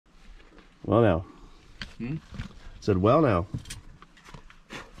Well now. Said well now.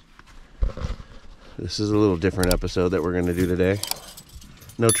 This is a little different episode that we're gonna do today.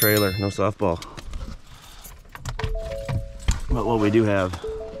 No trailer, no softball. But what we do have,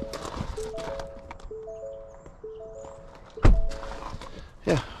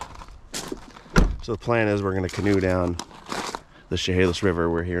 yeah. So the plan is we're gonna canoe down the Chehalis River.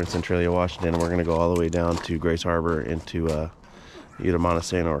 We're here in Centralia, Washington, and we're gonna go all the way down to Grace Harbor into either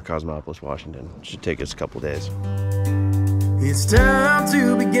Montesano or Cosmopolis, Washington. It should take us a couple days. It's time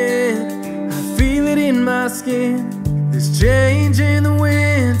to begin. I feel it in my skin. This change in the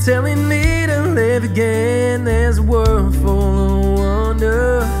wind telling me to live again. There's a world full of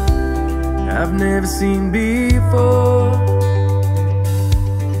wonder I've never seen before.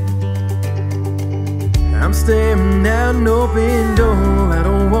 I'm staring out an open door. I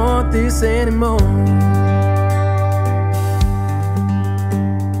don't want this anymore.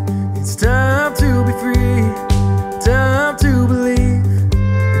 It's time to be free, time to believe.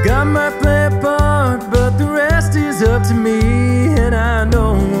 I got my play part, but the rest is up to me. And I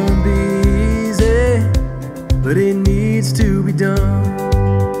know it won't be easy, but it needs to be done.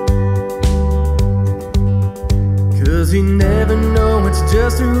 'Cause you never know, it's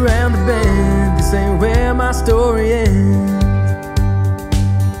just around the bend. This ain't where my story ends.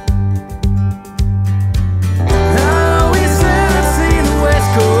 I always said I'd see the West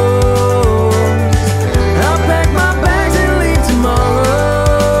Coast. I'll pack my bags and leave tomorrow.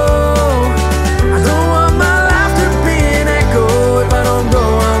 I don't want my life to be an echo. If I don't go,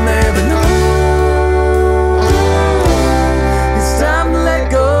 I'll never know. It's time to let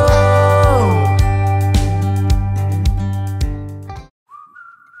go.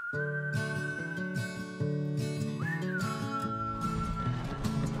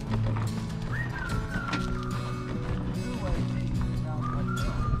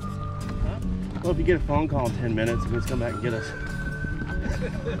 Well, if you get a phone call in 10 minutes, you can just come back and get us.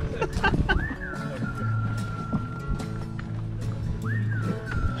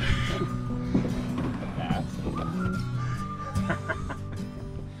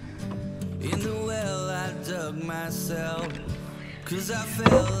 In the well I dug myself, 'cause I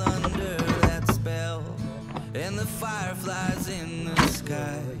fell under that spell. And the fireflies in the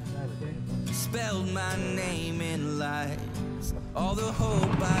sky spelled my name in lights. All the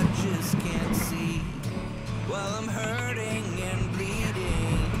hope I just can't see, while I'm hurting and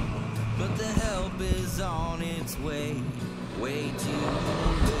bleeding. But the help is on its way, way too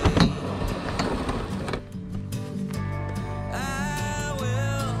late. I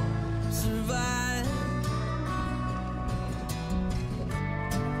will survive.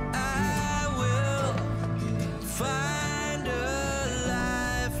 I will find a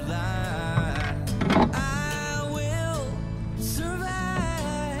lifeline. I will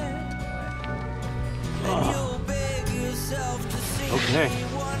survive. And you'll beg yourself to see Okay. me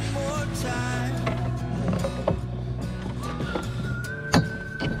one more time.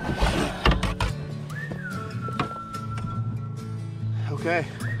 Okay.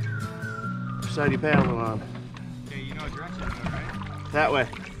 Which side are you paddling on? Okay, you know what direction to go, right? That way.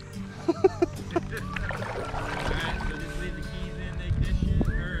 Alright, so just leave the keys in the ignition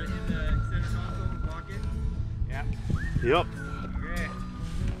or in the center console and lock it. Yeah. Yep. Okay.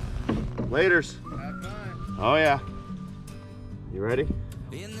 Laters. Have fun. Oh yeah. You ready?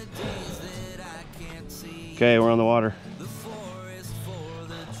 In the days that I can't see, Okay, we're on the water. the forest for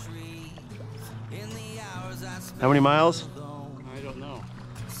the trees. In the hours I spend How many miles? alone, I don't know.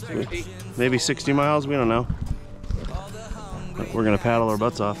 searching Maybe 60 miles, we don't know. all the hunger But we're gonna paddle our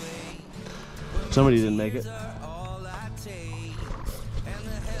butts off. Somebody didn't make it. are all I take. And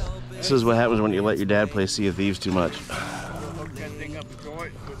the help is This is what happens when you let your dad play Sea of Thieves too much. Hook that thing up and throw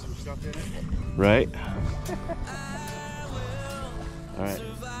it, put some stuff in it. Right? Alright.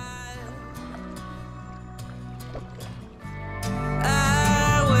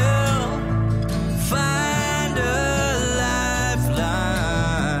 I will find a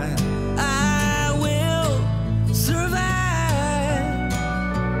lifeline. I will survive.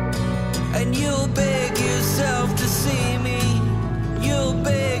 And you'll beg yourself to see me. You'll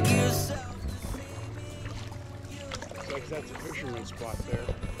beg yourself to see me. Looks like that's a fisherman's spot there.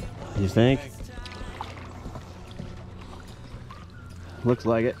 You think? Looks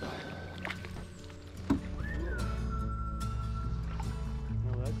like it. No,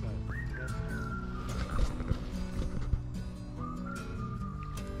 that's not.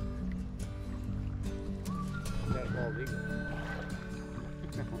 That's a bald eagle.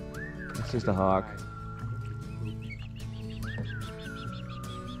 It's just a hawk.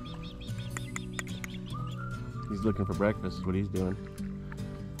 He's looking for breakfast, is what he's doing.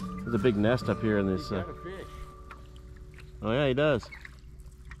 There's a big nest up here in this. He's got a fish. Oh yeah, he does.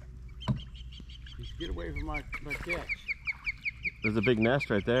 Just get away from my catch. There's a big nest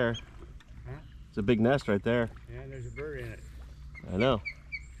right there. Huh? It's a big nest right there. Yeah, there's a bird in it. I know.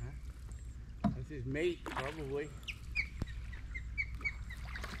 That's his mate, probably.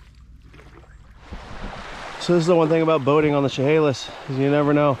 So this is the one thing about boating on the Chehalis, is you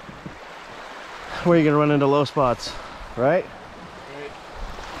never know where you're gonna run into low spots, right? Right.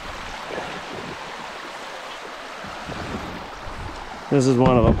 This is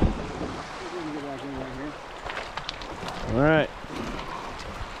one of them. We can get back in right here. All right.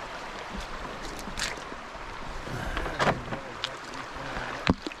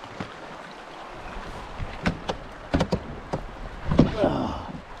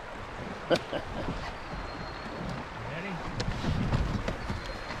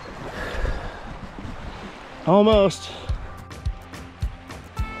 Almost.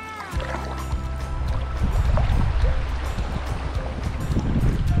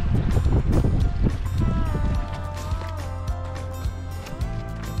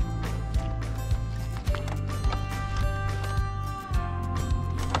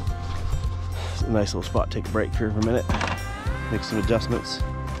 It's a nice little spot. Take a break here for a minute. Make some adjustments.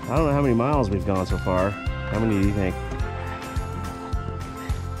 I don't know how many miles we've gone so far. How many do you think?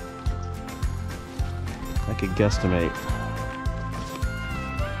 I could guesstimate.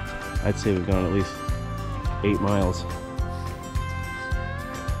 I'd say we've gone at least 8 miles.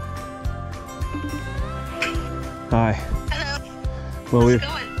 Hi. Hello. Well, How's it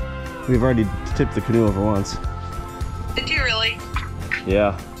going? we've already tipped the canoe over once. Did you really?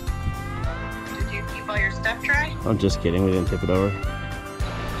 Yeah. Did you keep all your stuff dry? I'm just kidding. We didn't tip it over.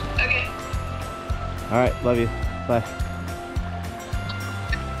 Okay. All right. Love you. Bye.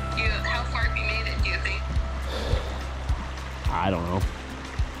 How far have you made it, do you think? I don't know.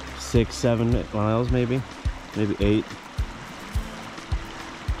 6, 7 miles maybe. Maybe 8.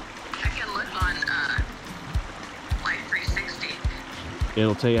 I can look on Life 360.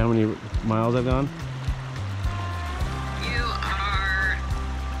 It'll tell you how many miles I've gone. You are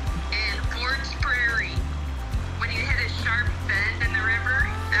in Ford's Prairie. When you hit a sharp bend in the river,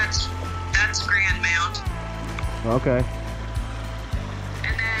 that's Grand Mount. Okay.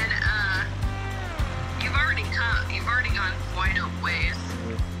 And then you've already gone quite a ways.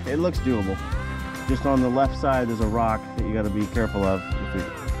 It looks doable. Just on the left side, there's a rock that you got to be careful of.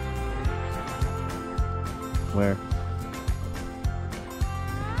 Where?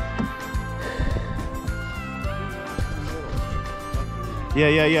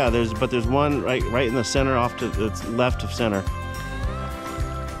 Yeah. There's one right in the center, off to the left of center.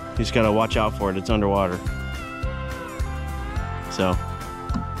 You just got to watch out for it. It's underwater. So I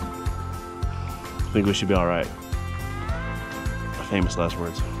think we should be all right. Famous last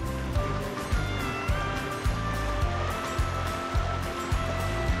words.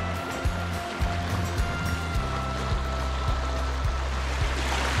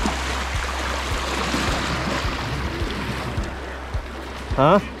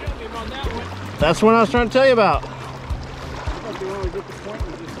 Huh? That's what I was trying to tell you about.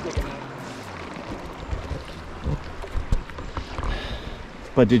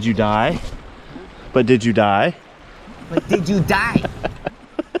 But did you die? But did you die? But did you die?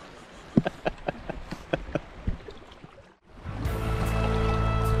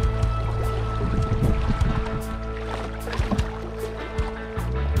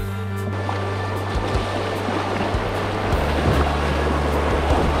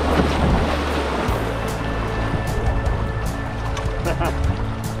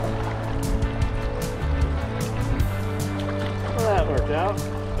 Well, that worked out.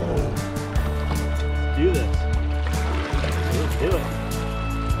 Let's do this. Let's do it.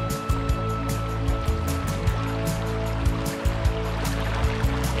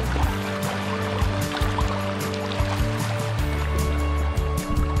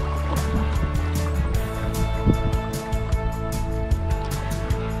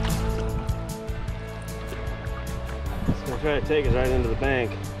 It's gonna try to take us right into the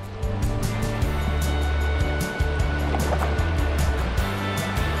bank.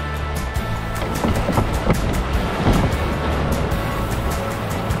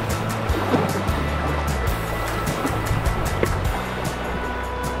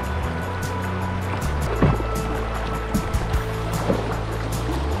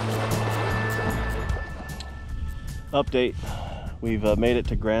 Update, we've made it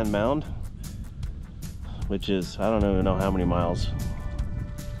to Grand Mound, which is, I don't even know how many miles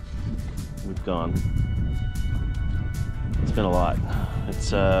we've gone. It's been a lot.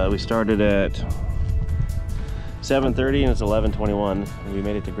 It's we started at 7:30 and it's 11:21. And we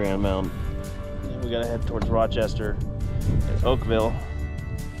made it to Grand Mount. And we gotta head towards Rochester and Oakville.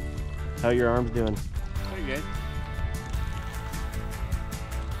 How are your arms doing? Pretty good.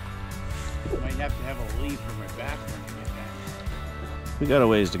 Might have to have a lead for my back when you get back. We got a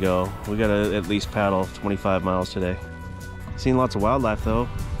ways to go. We gotta at least paddle 25 miles today. Seen lots of wildlife though.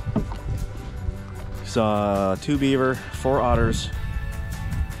 Saw 2 beaver, 4 otters,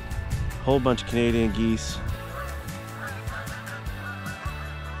 a whole bunch of Canadian geese.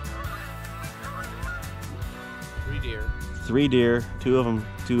 Deer. 3 deer, 2 of them,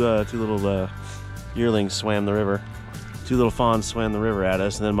 two little yearlings swam the river. 2 little fawns swam the river at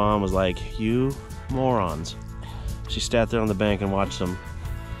us, and then Mom was like, "You morons." She sat there on the bank and watched them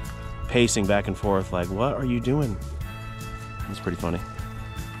pacing back and forth like, "What are you doing?" It's pretty funny.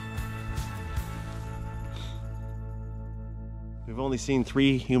 We've only seen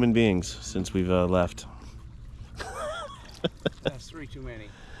 3 human beings since we've left. That's 3 too many.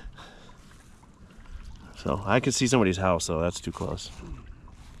 So I could see somebody's house, though. That's too close.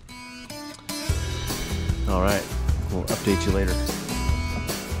 All right, we'll update you later.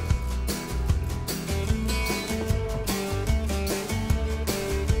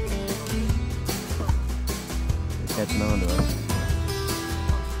 They're catching on to us.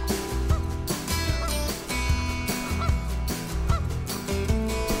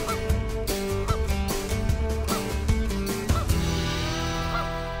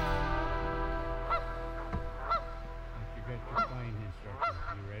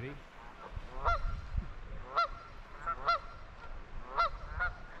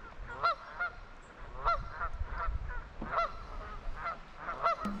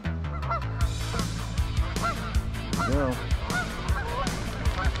 Go.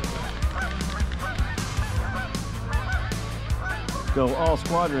 Go, all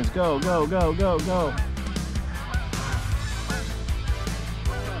squadrons, go, go, go, go, go.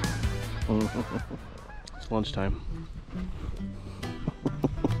 It's lunchtime.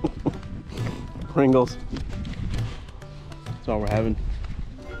 Pringles. That's all we're having.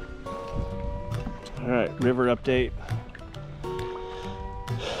 All right, river update.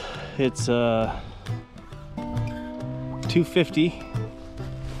 It's 2:50.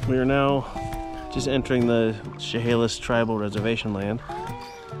 We are now just entering the Chehalis tribal reservation land,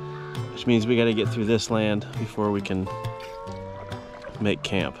 which means we got to get through this land before we can make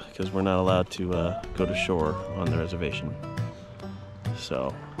camp, because we're not allowed to go to shore on the reservation.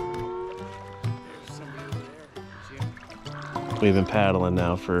 So we've been paddling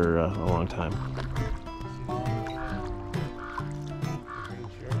now for a long time.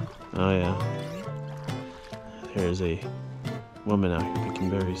 Oh yeah. There's a woman out here picking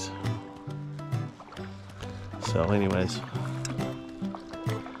berries. So anyways,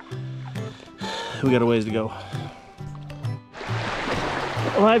 we got a ways to go.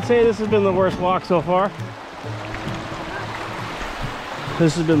 Well, I'd say this has been the worst walk so far.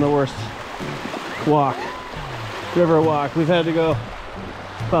 This has been the worst walk, river walk. We've had to go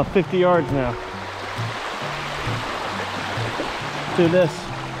about 50 yards now through this.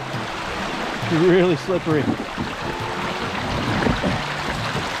 Really slippery,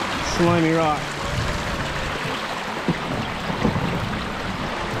 slimy rock.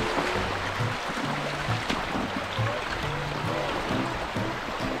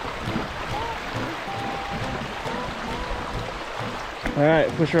 All right,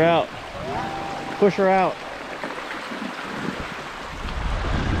 push her out. Push her out.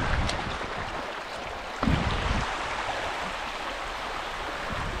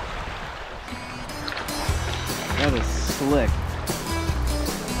 That is slick.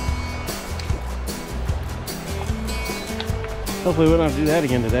 Hopefully we don't have to do that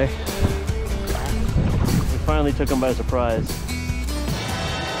again today. We finally took them by surprise.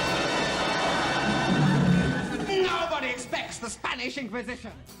 Nobody expects the Spanish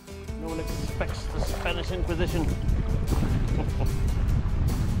Inquisition. No one expects the Spanish Inquisition.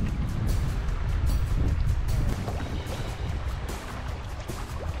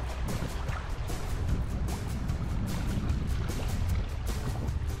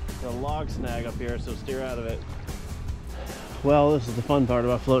 There's a log snag up here, so steer out of it. Well, this is the fun part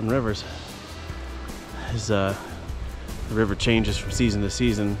about floating rivers. Is the river changes from season to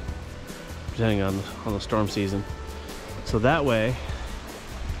season, depending on the storm season. So that way,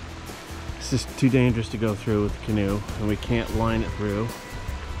 it's just too dangerous to go through with the canoe, and we can't line it through.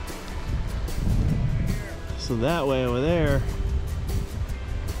 So that way over there,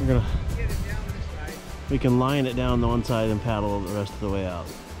 we can line it down the one side and paddle the rest of the way out.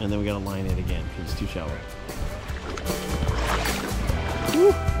 And then we gotta line it again because it's too shallow.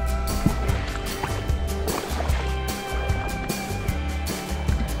 Woo.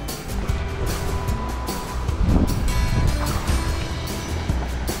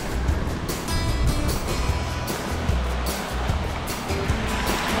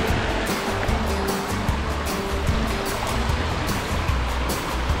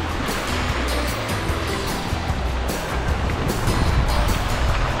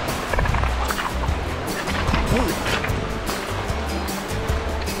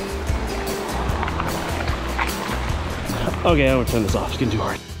 Okay, I'm gonna turn this off. It's getting too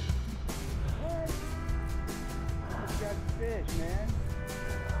hard. Got fish, man.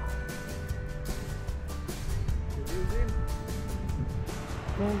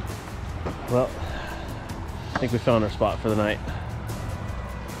 Well, I think we found our spot for the night.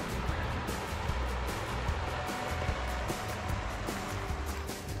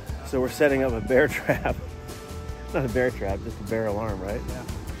 So we're setting up a bear trap. Not a bear trap, just a bear alarm, right?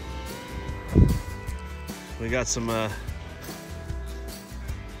 Yeah. We got some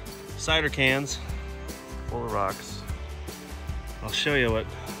cider cans full of rocks. I'll show you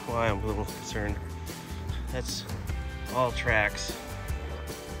why I'm a little concerned. That's all tracks.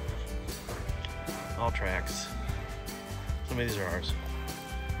 All tracks. Some of these are ours.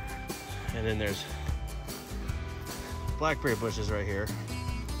 And then there's blackberry bushes right here.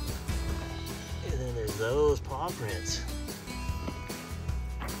 And then there's those paw prints.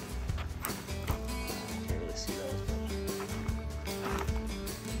 Can't really see those, but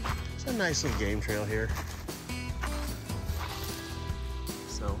it's a nice little game trail here.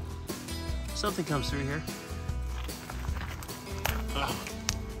 So, something comes through here. Oh,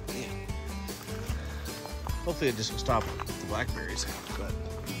 man. Hopefully it just will stop the blackberries, but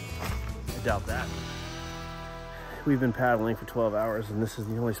I doubt that. We've been paddling for 12 hours and this is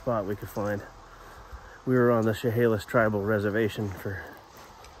the only spot we could find. We were on the Chehalis tribal reservation for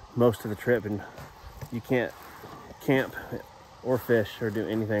most of the trip, and you can't camp or fish or do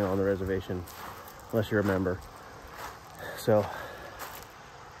anything on the reservation unless you're a member. So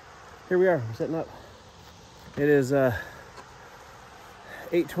here we are, we're setting up. It is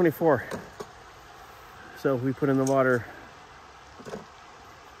 8:24. So we put in the water a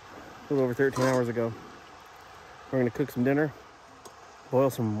little over 13 hours ago. We're gonna cook some dinner,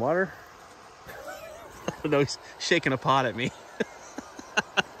 boil some water. No, he's shaking a pot at me. You can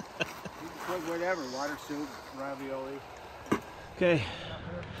put whatever, water soup, ravioli. Okay,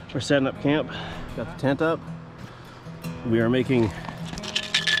 we're setting up camp. Got the tent up. We are making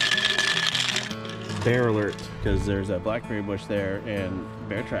bear alert because there's a blackberry bush there and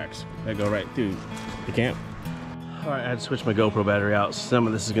bear tracks that go right through the camp. All right, I had to switch my GoPro battery out. Some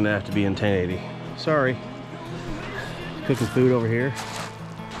of this is gonna have to be in 1080. Sorry. Cooking food over here.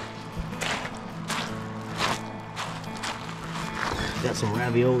 Got some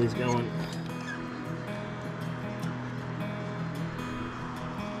raviolis going.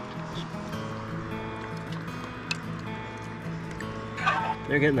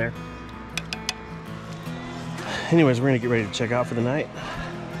 They're getting there. Anyways, we're gonna get ready to check out for the night.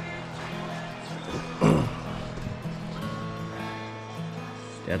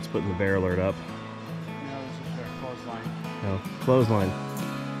 Dad's putting the bear alert up. No, this is our clothesline. No, clothesline.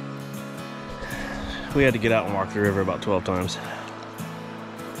 We had to get out and walk the river about 12 times.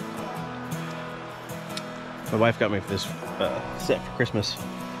 My wife got me for this set for Christmas.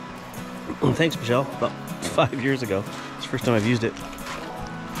 Thanks, Michelle. About 5 years ago. It's the first time I've used it.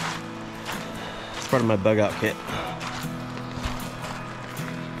 It's part of my bug out kit.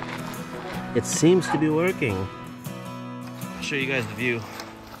 It seems to be working. I'll show you guys the view.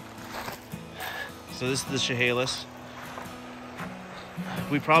 So this is the Chehalis.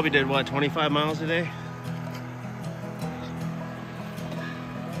 We probably did, what, 25 miles today?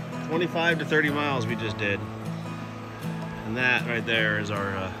 25 to 30 miles we just did. And that right there is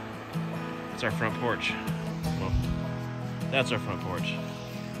our, it's our front porch. Well, that's our front porch.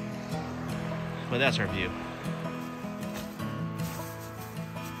 But that's our view.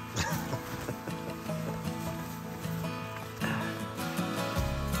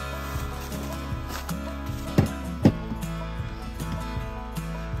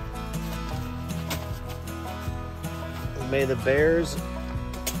 May the bears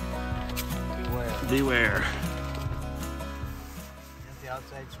beware. The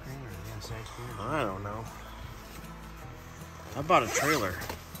outside screen or the inside screen? I don't know. I bought a trailer.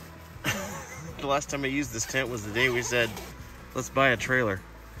 The last time I used this tent was the day we said, let's buy a trailer.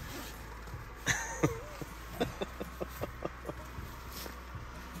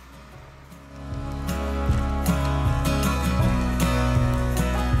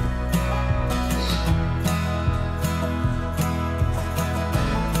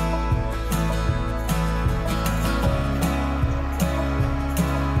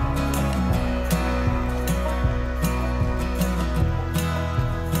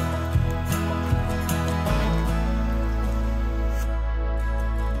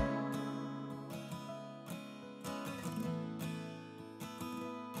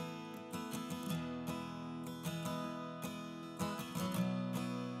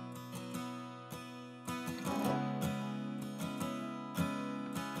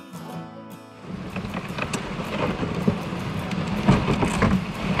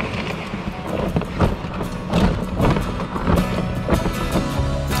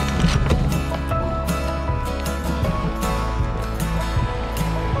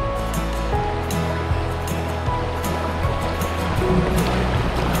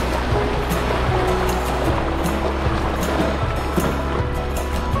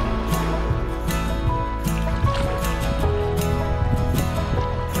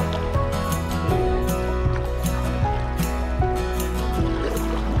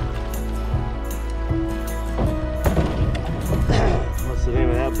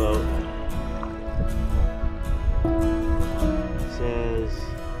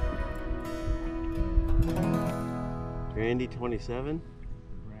 Indy 27?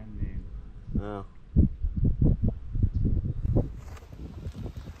 Brand name. Oh.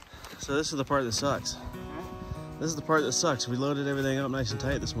 So this is the part that sucks. This is the part that sucks. We loaded everything up nice and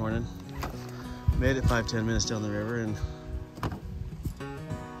tight this morning. Made it 5-10 minutes down the river and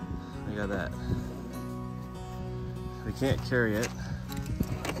we got that. We can't carry it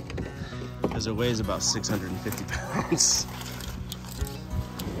because it weighs about 650 pounds.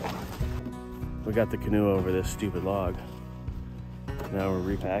 We got the canoe over this stupid log. Now we're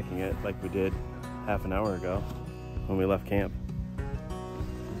repacking it like we did half an hour ago when we left camp.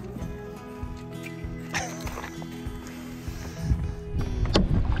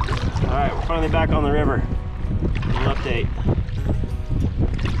 All right, we're finally back on the river. An update.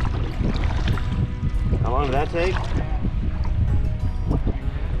 How long did that take?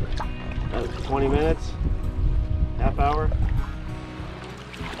 20 minutes? Half hour?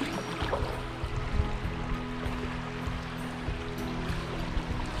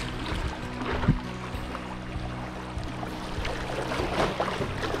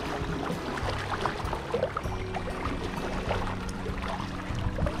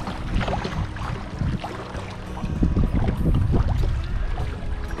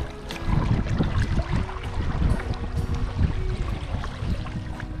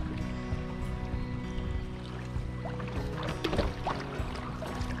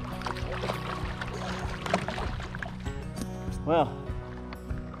 Well,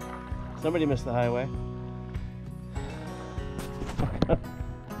 somebody missed the highway.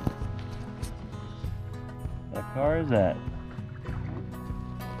 What car is that?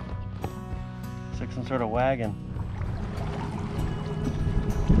 It's like some sort of wagon.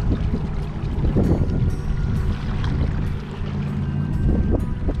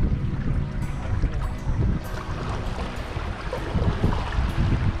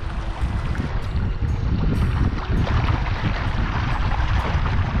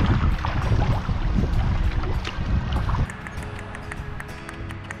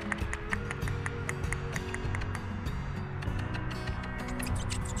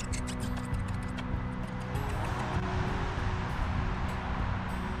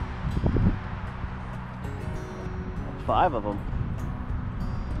 Five of them.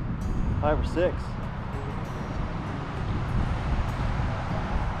 5 or 6.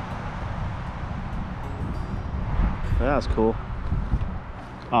 That's cool.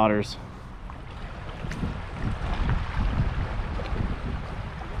 Otters.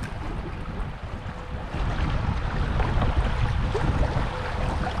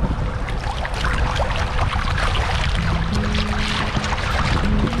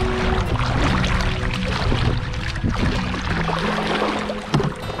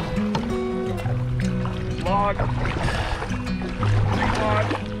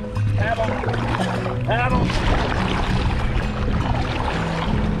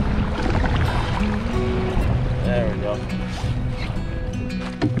 There we go.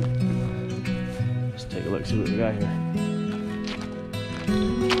 Let's take a look, see what we got here.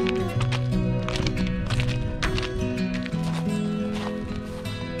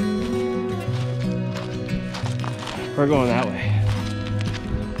 We're going that way.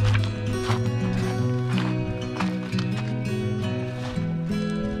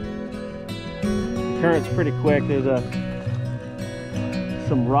 The current's pretty quick. There's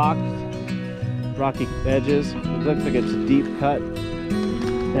some rocky edges. It looks like it's a deep cut,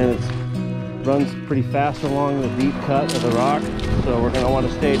 and it runs pretty fast along the deep cut of the rock. So we're going to want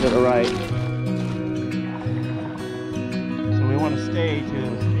to stay to the right. So we want to stay to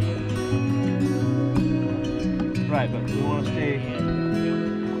right, but we want to stay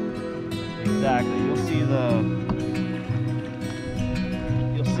exactly. You'll see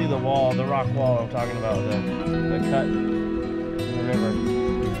the wall, the rock wall I'm talking about, the cut in the river.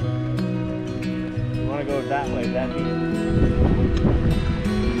 You want to go that way, that deep.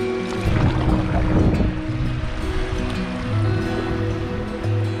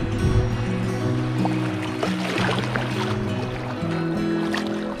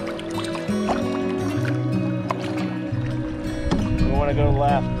 We want to go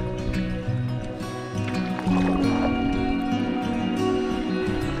left.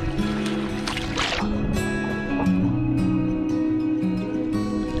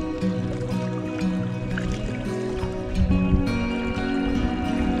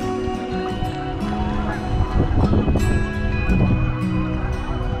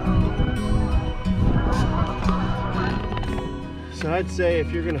 So I'd say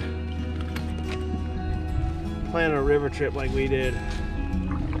if you're gonna plan a river trip like we did,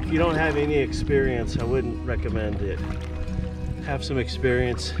 if you don't have any experience, I wouldn't recommend it. Have some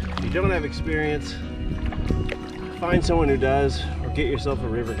experience. If you don't have experience, Find someone who does, or get yourself a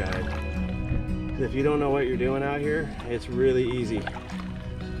river guide. If you don't know what you're doing out here, it's really easy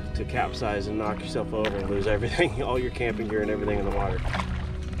to capsize and knock yourself over and lose everything, all your camping gear and everything in the water.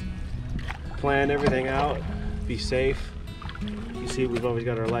 Plan everything out, be safe. You see, we've always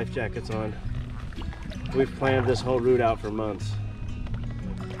got our life jackets on. We've planned this whole route out for months.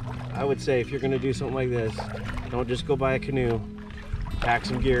 I would say if you're gonna do something like this, don't just go buy a canoe, pack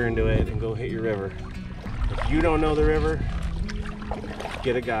some gear into it and go hit your river. If you don't know the river,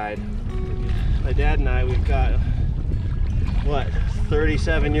 get a guide. My dad and I, we've got, what,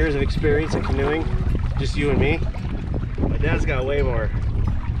 37 years of experience in canoeing, just you and me. My dad's got way more.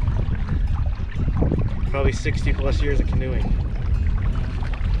 Probably 60 plus years of canoeing.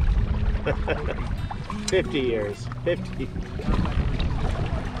 50 years, 50.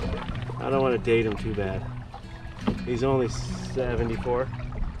 I don't want to date him too bad. He's only 74.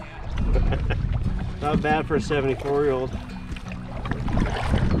 Not bad for a 74-year-old.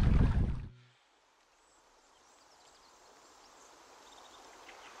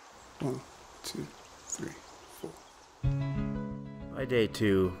 One, two, three, four. By day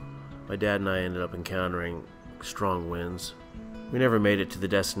 2, my dad and I ended up encountering strong winds. We never made it to the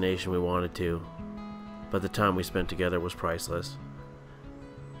destination we wanted to, but the time we spent together was priceless.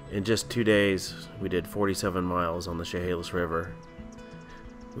 In just 2 days, we did 47 miles on the Chehalis River.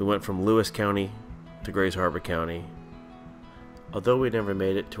 We went from Lewis County to Grays Harbor County. Although we never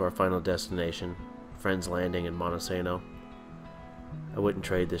made it to our final destination, Friends Landing in Montesano, I wouldn't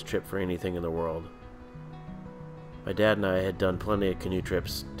trade this trip for anything in the world. My dad and I had done plenty of canoe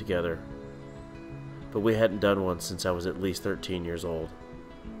trips together, but we hadn't done one since I was at least 13 years old.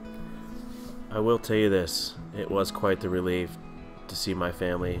 I will tell you this, it was quite the relief to see my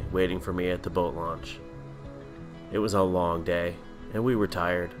family waiting for me at the boat launch. It was a long day, and we were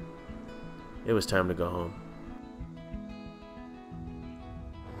tired. It was time to go home.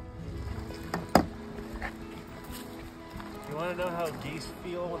 You want to know how geese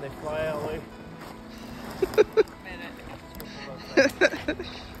feel when they fly out away?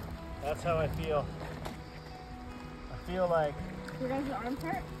 That's how I feel. I feel like Your guys' arms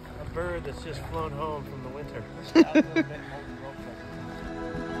hurt? a bird that's just flown home from the winter.